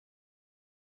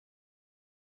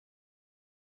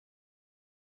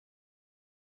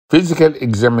Physical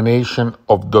examination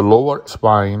of the lower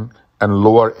spine and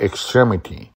lower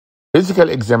extremity. Physical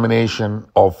examination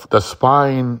of the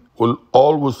spine will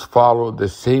always follow the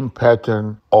same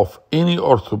pattern of any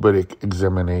orthopedic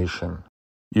examination.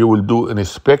 You will do an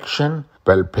inspection,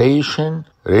 palpation,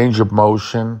 range of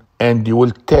motion, and you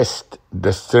will test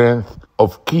the strength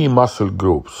of key muscle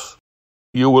groups.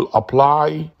 You will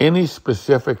apply any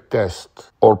specific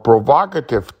test or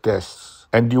provocative tests,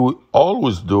 and you will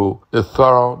always do a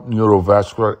thorough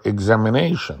neurovascular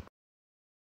examination.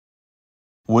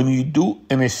 When you do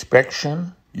an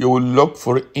inspection, you will look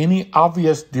for any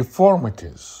obvious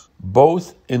deformities,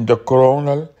 both in the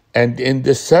coronal and in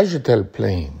the sagittal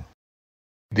plane.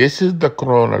 This is the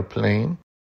coronal plane,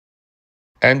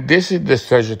 and this is the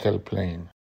sagittal plane.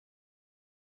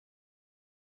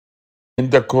 In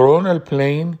the coronal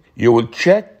plane, you will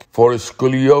check for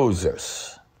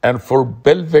scoliosis and for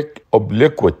pelvic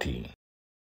obliquity.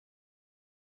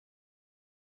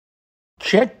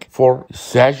 Check for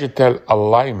sagittal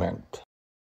alignment.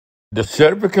 The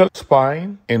cervical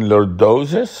spine in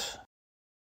lordosis,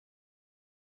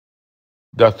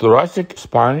 the thoracic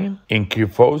spine in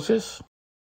kyphosis,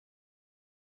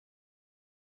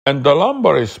 and the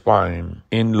lumbar spine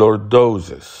in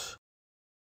lordosis.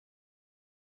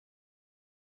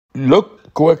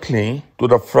 Look quickly to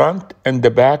the front and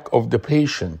the back of the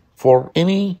patient for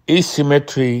any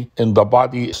asymmetry in the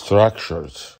body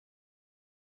structures.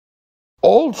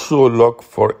 Also look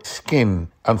for skin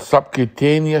and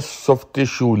subcutaneous soft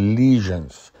tissue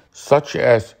lesions, such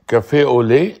as café au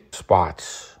lait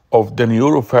spots of the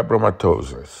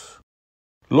neurofibromatosis.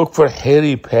 Look for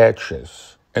hairy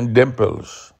patches and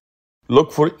dimples.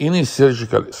 Look for any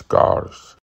surgical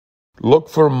scars. Look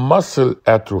for muscle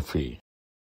atrophy.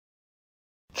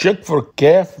 Check for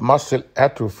calf muscle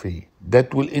atrophy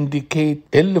that will indicate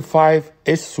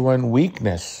L5-S1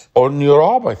 weakness or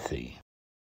neuropathy.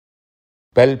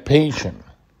 Palpation.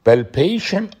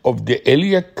 Palpation of the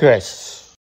iliac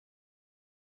crest.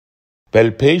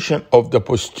 Palpation of the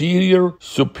posterior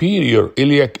superior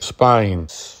iliac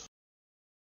spines.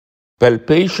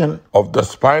 Palpation of the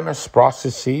spinous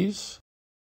processes.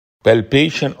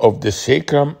 Palpation of the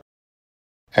sacrum.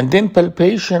 And then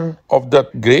palpation of the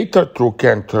greater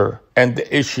trochanter and the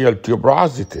ischial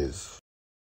tuberosities.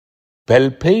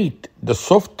 Palpate the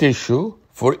soft tissue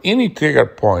for any trigger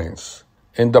points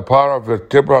in the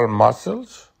paravertebral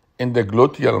muscles, in the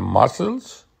gluteal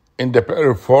muscles, in the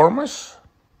piriformis,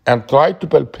 and try to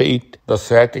palpate the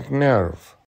sciatic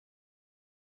nerve.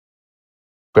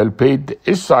 Palpate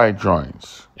the SI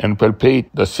joints and palpate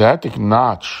the sciatic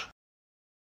notch.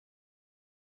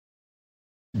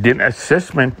 Then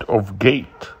assessment of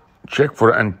gait. Check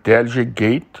for antalgic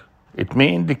gait. It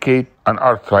may indicate an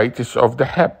arthritis of the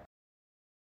hip.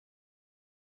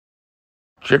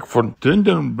 Check for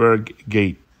Trendelenburg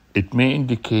gait. It may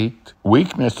indicate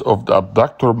weakness of the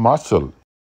abductor muscle.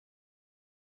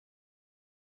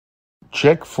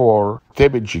 Check for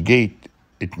Tebbage gait.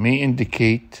 It may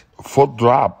indicate foot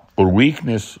drop or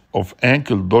weakness of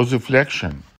ankle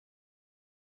dorsiflexion.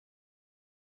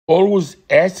 Always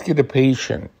ask the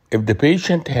patient if the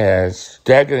patient has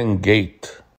staggering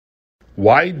gait.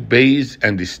 Wide base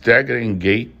and staggering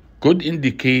gait could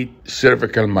indicate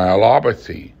cervical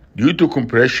myelopathy due to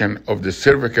compression of the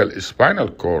cervical spinal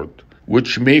cord,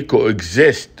 which may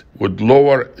coexist with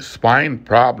lower spine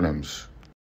problems.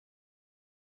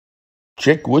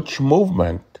 Check which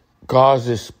movement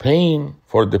causes pain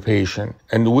for the patient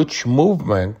and which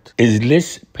movement is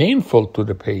less painful to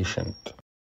the patient.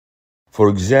 For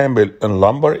example, in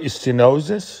lumbar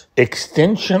stenosis,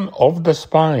 extension of the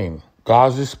spine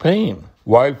causes pain,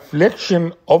 while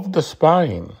flexion of the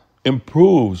spine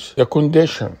improves the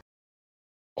condition.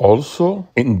 Also,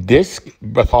 in disc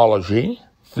pathology,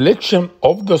 flexion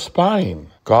of the spine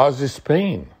causes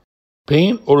pain.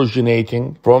 Pain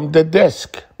originating from the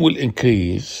disc will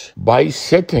increase by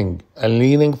sitting and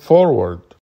leaning forward.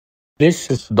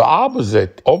 This is the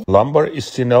opposite of lumbar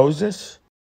stenosis.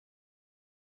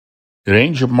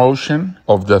 Range of motion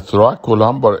of the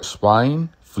thoracolumbar spine,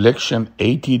 flexion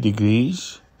 80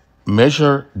 degrees.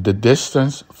 Measure the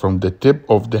distance from the tip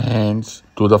of the hands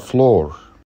to the floor.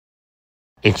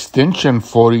 Extension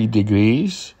 40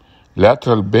 degrees,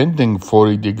 lateral bending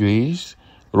 40 degrees,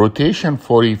 rotation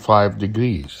 45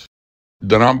 degrees.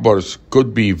 The numbers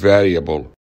could be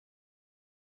variable.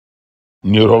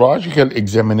 Neurological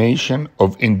examination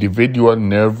of individual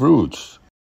nerve roots.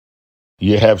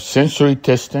 You have sensory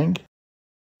testing,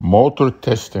 motor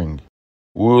testing.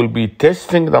 We will be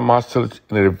testing the muscles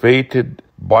innervated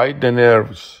by the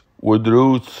nerves with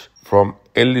roots from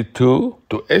L2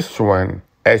 to S1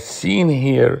 as seen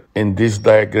here in this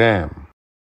diagram.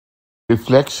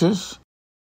 reflexes,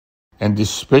 and the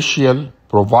special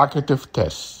provocative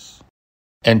tests,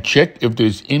 and check if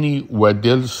there is any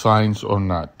Waddell signs or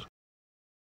not.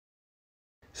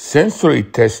 Sensory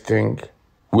testing,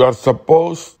 we are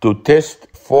supposed to test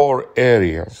 4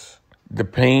 areas: the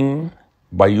pain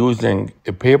by using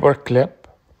a paper clip,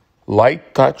 light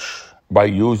touch by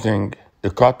using a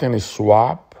cotton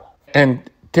swab, and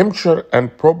temperature and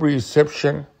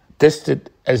proprioception tested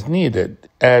as needed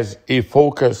as a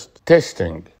focused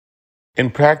testing. In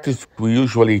practice, we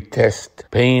usually test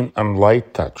pain and light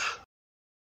touch.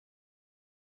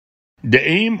 The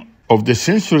aim of the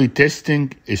sensory testing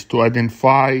is to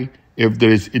identify if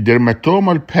there is a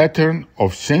dermatomal pattern of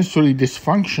sensory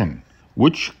dysfunction,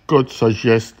 which could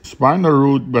suggest spinal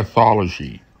root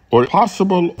pathology, or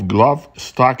possible glove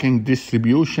stocking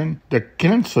distribution that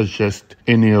can suggest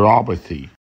a neuropathy.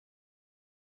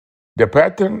 The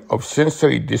pattern of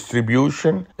sensory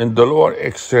distribution in the lower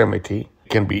extremity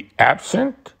can be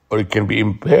absent, or it can be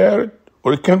impaired,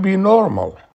 or it can be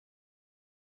normal.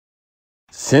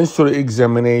 Sensory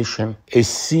examination is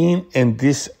seen in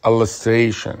these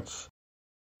illustrations.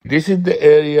 This is the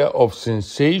area of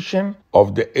sensation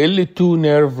of the L2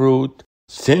 nerve root.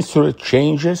 Sensory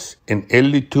changes in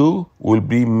L2 will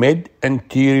be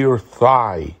mid-anterior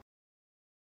thigh.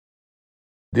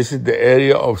 This is the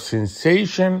area of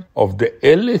sensation of the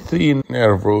L3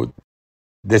 nerve root.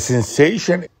 The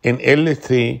sensation in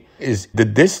L3 is the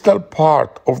distal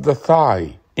part of the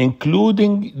thigh,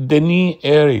 including the knee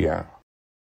area.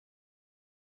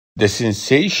 The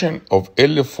sensation of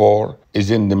L4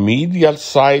 is in the medial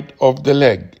side of the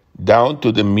leg, down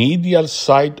to the medial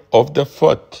side of the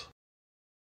foot.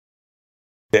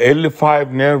 The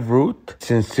L5 nerve root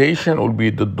sensation will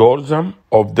be the dorsum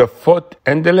of the foot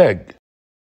and the leg.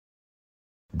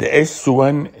 The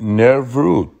S1 nerve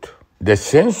root, the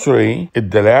sensory is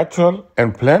the lateral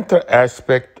and plantar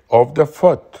aspect of the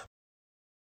foot.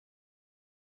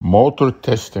 Motor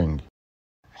testing.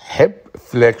 Hip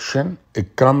flexion,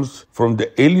 it comes from the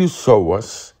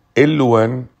iliopsoas,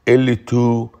 L1,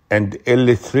 L2, and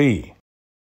L3.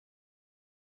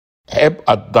 Hip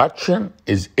adduction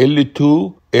is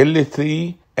L2,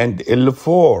 L3, and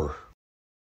L4.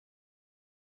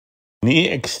 Knee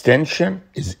extension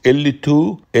is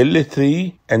L2,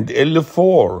 L3, and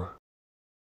L4.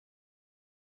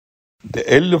 The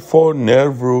L4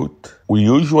 nerve root, we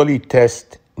usually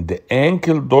test the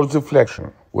ankle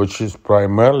dorsiflexion, which is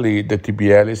primarily the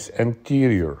tibialis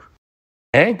anterior.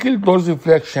 Ankle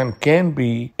dorsiflexion can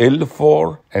be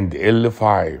L4 and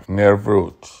L5 nerve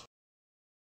roots.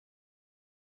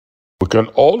 We can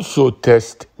also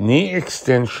test knee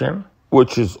extension,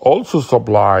 which is also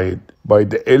supplied by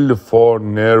the L4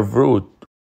 nerve root.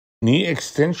 Knee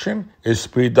extension is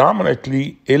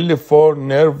predominantly L4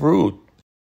 nerve root.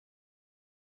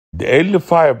 The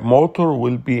L5 motor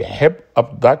will be hip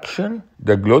abduction,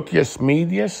 the gluteus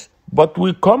medius, but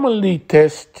we commonly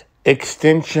test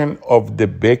extension of the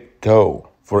big toe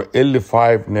for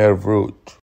L5 nerve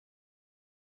root.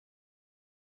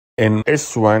 In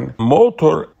S1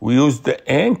 motor, we use the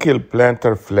ankle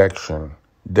plantar flexion,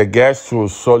 the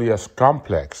gastrosoleus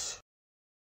complex.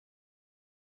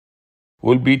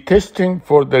 We'll be testing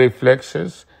for the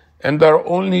reflexes, and there are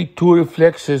only 2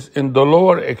 reflexes in the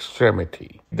lower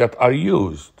extremity that are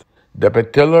used: the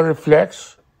patellar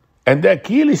reflex and the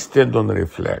Achilles tendon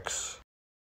reflex.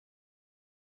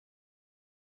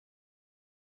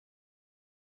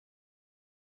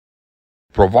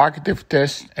 Provocative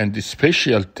tests and the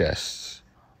special tests.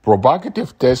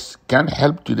 Provocative tests can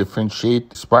help to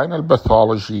differentiate spinal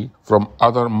pathology from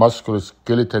other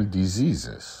musculoskeletal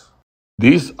diseases.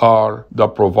 These are the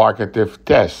provocative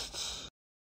tests: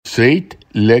 straight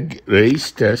leg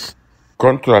raise test,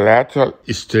 contralateral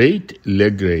straight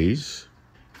leg raise,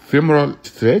 femoral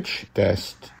stretch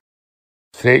test,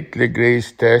 straight leg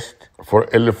raise test for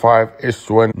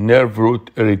L5-S1 nerve root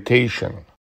irritation,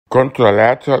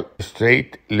 contralateral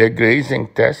straight leg raising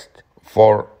test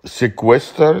for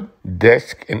sequestered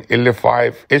disc in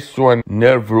L5-S1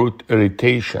 nerve root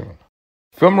irritation,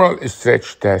 femoral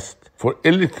stretch test for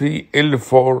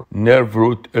L3-L4 nerve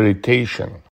root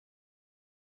irritation.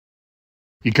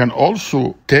 You can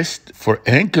also test for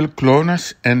ankle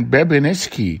clonus and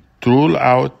Babinski to rule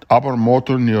out upper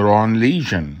motor neuron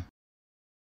lesion.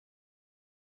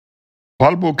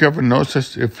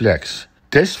 Pulpocavernosus reflex.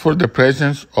 Test for the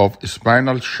presence of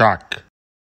spinal shock.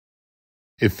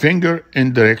 A finger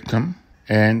in the rectum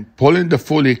and pulling the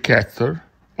Foley catheter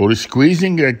or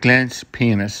squeezing a glans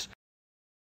penis.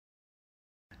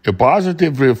 A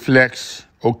positive reflex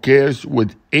occurs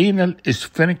with anal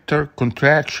sphincter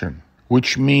contraction,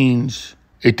 which means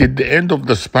it is the end of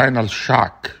the spinal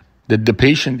shock. that the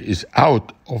patient is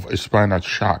out of a spinal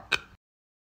shock.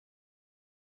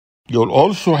 You'll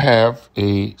also have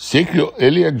a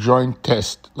sacroiliac joint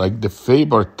test like the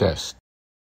Faber test.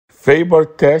 Faber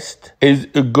test is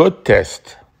a good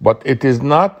test, but it is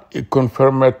not a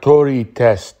confirmatory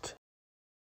test.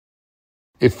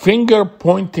 A finger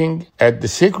pointing at the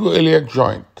sacroiliac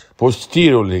joint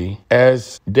posteriorly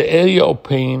as the area of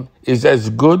pain is as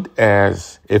good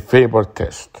as a Faber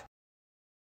test.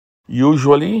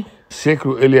 Usually,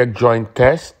 sacroiliac joint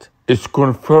test is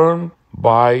confirmed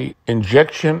by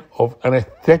injection of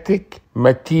anesthetic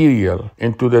material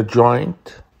into the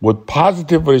joint with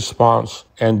positive response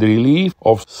and relief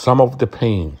of some of the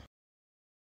pain.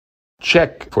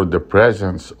 Check for the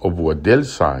presence of Waddell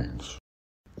signs.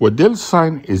 Waddell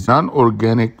sign is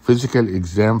non-organic physical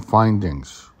exam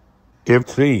findings. If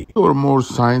 3 or more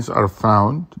signs are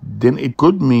found, then it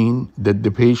could mean that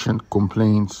the patient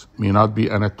complaints may not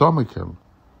be anatomical.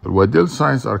 Waddell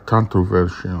signs are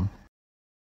controversial.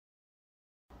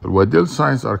 Waddell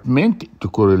signs are meant to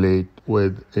correlate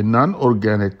with a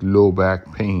non-organic low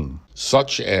back pain,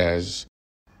 such as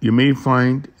you may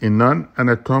find a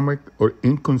non-anatomic or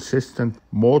inconsistent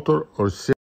motor or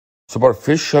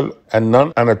superficial and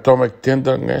non-anatomic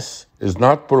tenderness is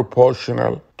not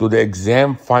proportional to the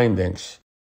exam findings.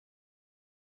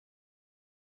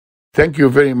 Thank you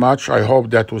very much. I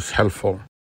hope that was helpful.